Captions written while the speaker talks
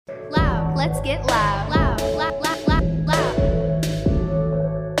Let's get loud. Loud, loud, loud, loud, loud.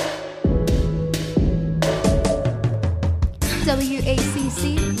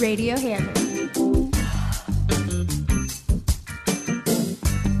 WACC Radio Hammond.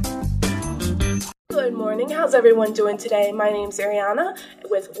 Good morning. How's everyone doing today? My name's Ariana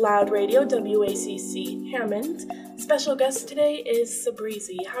with Loud Radio, WACC Hammond. Special guest today is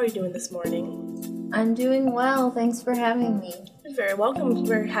Sabrizi. How are you doing this morning? I'm doing well. Thanks for having me. You're very welcome.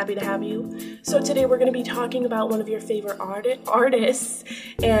 We're happy to have you. So today we're going to be talking about one of your favorite artists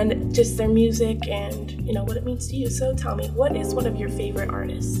and just their music and, what it means to you. So tell me, what is one of your favorite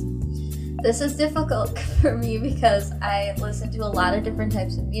artists? This is difficult for me because I listen to a lot of different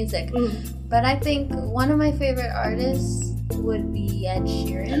types of music. But I think one of my favorite artists would be Ed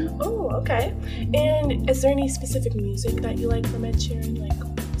Sheeran. Oh, okay. And is there any specific music that you like from Ed Sheeran,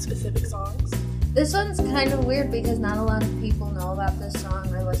 like specific songs? This one's kind of weird because not a lot of people know about this song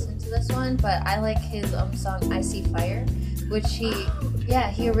or listen to this one, but I like his song I See Fire, which he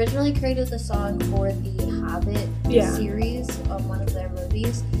originally created the song for the Hobbit series, one of their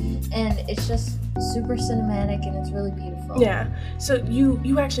movies, and it's just super cinematic and it's really beautiful. Yeah. So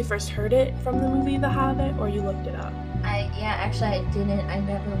you actually first heard it from the movie The Hobbit, or you looked it up? Actually I didn't. I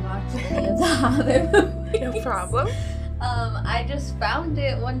never watched any of the Hobbit movies. No problem. I just found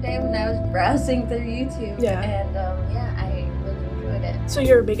it one day when I was browsing through YouTube. Yeah. And I really enjoyed it. So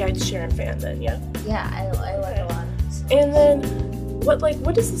you're a big Ed Sheeran fan then, yeah? Yeah, I like a lot of his songs. And then what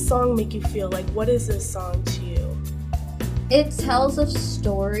does the song make you feel like? What is this song to you? It tells a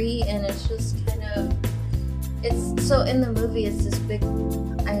story, and it's just kind of, so in the movie it's this big,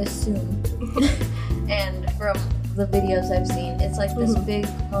 I assume, and from the videos I've seen, it's like this big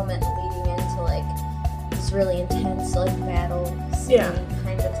moment leading into like this really intense like battle scene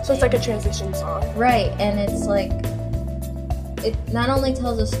kind of thing. So it's like a transition song. Right, and it's like, it not only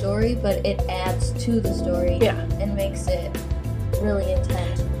tells a story, but it adds to the story and makes it really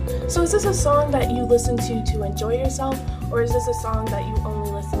intense. So is this a song that you listen to enjoy yourself, or is this a song that you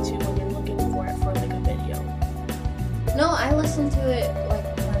only listen to when you're looking for it for like a video? No, I listen to it like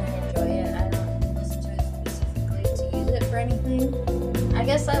when I enjoy it. I don't listen to it specifically to use it for anything. I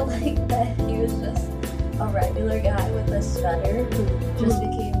guess I like that he was just a regular guy with a stutter who just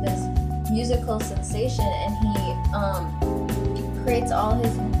became this musical sensation, and he creates all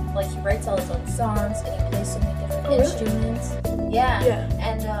his, he writes all his own songs, and he plays so many different instruments. Really? Yeah.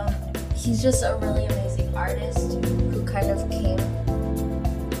 And he's just a really amazing artist who kind of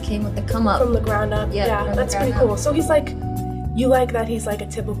came with the come up. From the ground up. Yeah, that's pretty cool. So he's like, you like that he's like a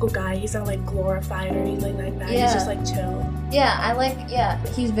typical guy. He's not like glorified or anything like that. Yeah. He's just like chill. Yeah,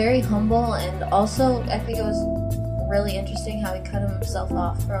 he's very humble, and also I think it was really interesting how he cut himself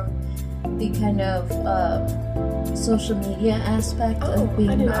off from the kind of social media aspect of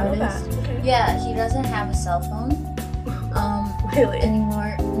being an artist. Okay. Yeah, he doesn't have a cell phone really?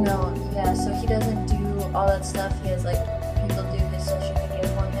 anymore. No, yeah, so he doesn't do all that stuff. He has people do his social media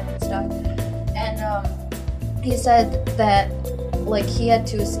for him and stuff. And he said that he had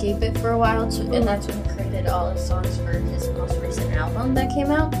to escape it for a while, and that's when he created all his songs for his most recent album that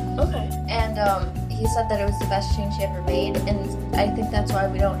came out. Okay. And he said that it was the best change he ever made, and I think that's why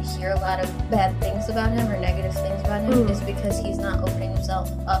we don't hear a lot of bad things about him or negative things about him, is because he's not opening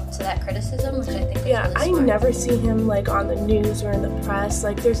himself up to that criticism, which I think is really smart. I never see him on the news or in the press.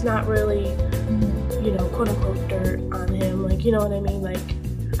 There's not really, quote unquote dirt on him. You know what I mean?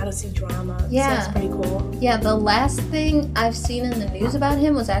 I don't see drama. Yeah. So that's pretty cool. Yeah, the last thing I've seen in the news about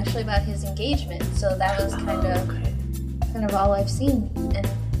him was actually about his engagement. So that was kind of all I've seen. And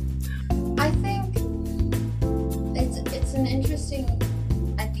I think it's an interesting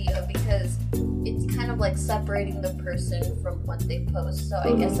idea because it's kind of like separating the person from what they post. So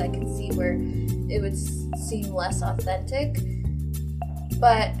I guess I can see where it would seem less authentic.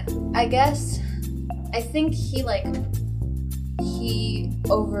 But I think he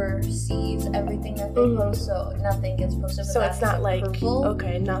oversees everything that they post, so nothing gets posted without it's not approval.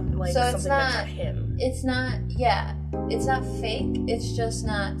 not so something that's not him. It's not fake, it's just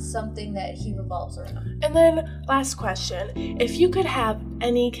not something that he revolves around. And then, last question. If you could have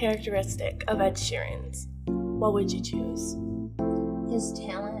any characteristic of Ed Sheeran's, what would you choose? His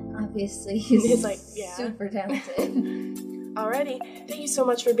talent, obviously. He's super talented. Alrighty, thank you so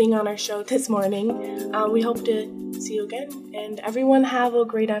much for being on our show this morning. We hope to see you again, and everyone have a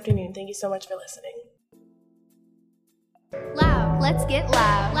great afternoon. Thank you so much for listening. Loud, let's get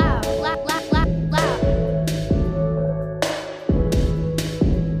loud. Loud, loud, loud, loud, loud.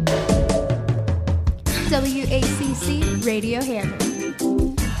 WACC Radio Hammond.